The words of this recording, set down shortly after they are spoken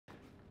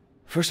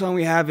First song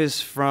we have is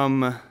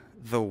from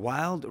The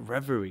Wild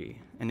Reverie,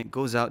 and it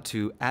goes out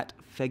to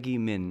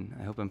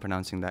 @FeggyMin. I hope I'm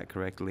pronouncing that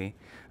correctly.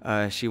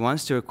 She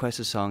wants to request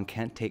a song,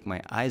 Can't Take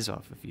My Eyes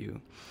Off of You.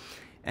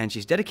 And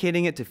she's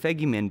dedicating it to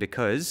FeggyMin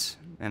because,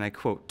 and I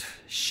quote,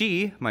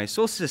 "She, my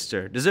soul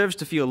sister, deserves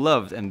to feel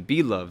loved and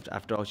be loved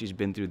after all she's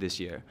been through this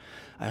year.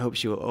 I hope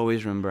she will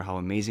always remember how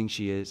amazing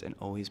she is and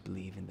always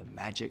believe in the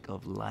magic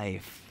of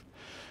life."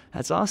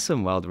 That's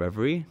awesome, Wild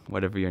Reverie,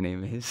 whatever your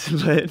name is.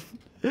 But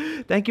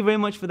thank you very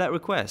much for that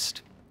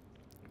request.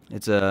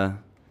 It's a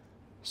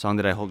song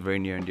that I hold very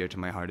near and dear to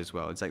my heart as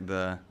well. It's like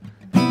the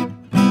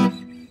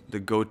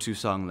go-to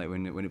song, like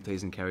when it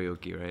plays in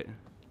karaoke, right?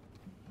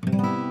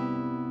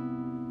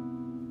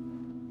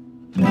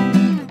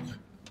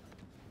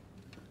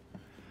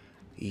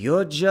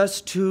 You're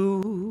just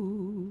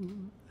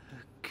too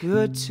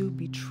good to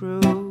be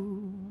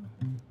true.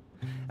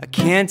 I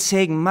can't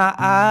take my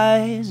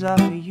eyes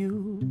off of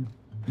you.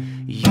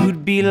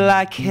 You'd be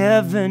like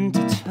heaven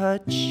to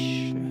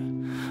touch.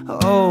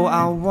 Oh,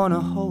 I wanna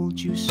hold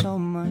you so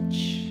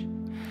much.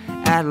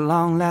 At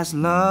long last,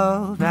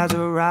 love has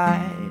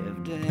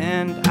arrived,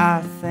 and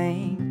I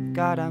thank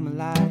God I'm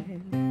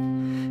alive.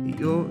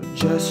 You're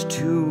just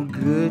too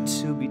good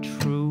to be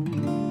true.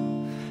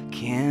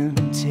 Can't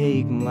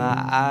take my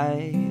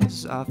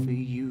eyes off of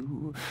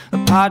you.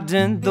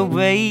 Pardon the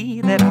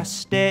way that I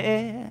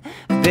stare.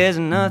 There's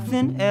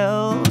nothing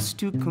else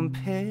to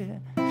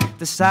compare.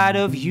 The sight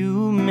of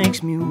you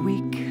makes me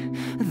weak.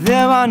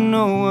 There are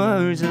no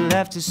words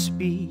left to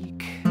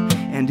speak.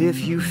 And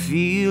if you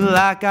feel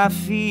like I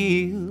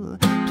feel,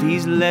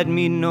 please let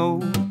me know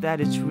that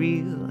it's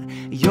real.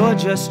 You're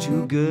just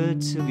too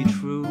good to be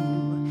true.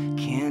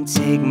 Can't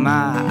take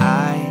my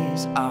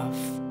eyes off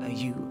of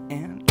you.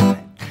 And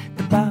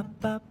ba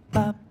ba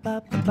ba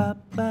ba ba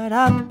ba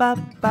da ba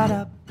ba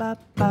da ba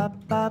ba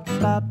ba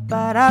ba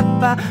ba da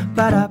ba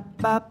ba da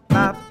ba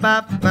ba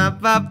ba ba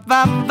ba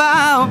ba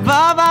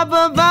ba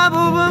ba ba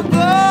ba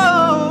ba.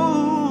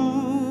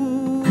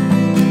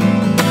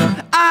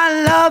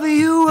 I love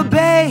you,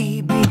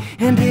 baby,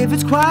 and if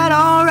it's quite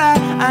alright,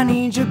 I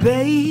need you,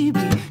 baby,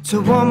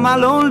 to warm my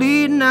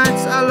lonely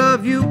nights. I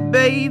love you,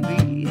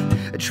 baby.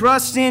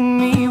 Trust in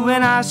me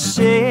when I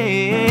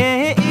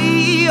say,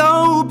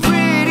 oh,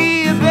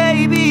 pretty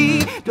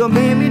baby, don't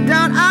lay me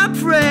down, I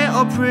pray.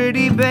 Oh,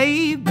 pretty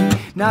baby,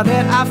 now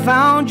that I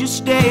found you,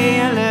 stay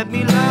and let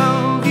me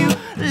love you.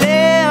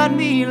 Let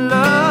me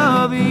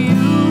love you.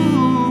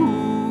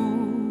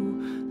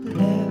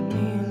 Let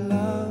me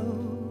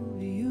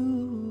love you.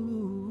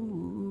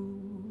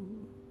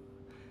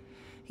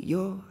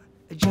 You're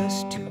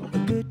just too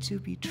good to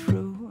be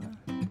true.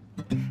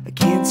 I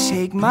can't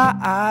take my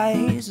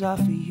eyes off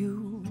of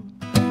you.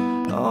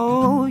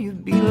 Oh,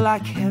 you'd be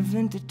like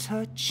heaven to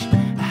touch.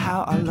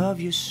 How I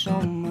love you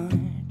so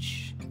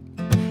much.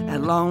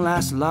 At long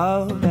last,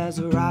 love has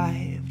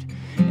arrived,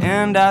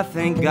 and I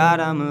thank God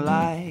I'm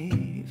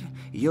alive.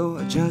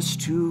 You're just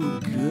too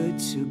good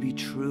to be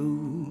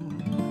true.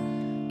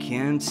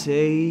 Can't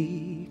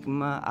take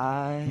my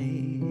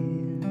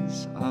eyes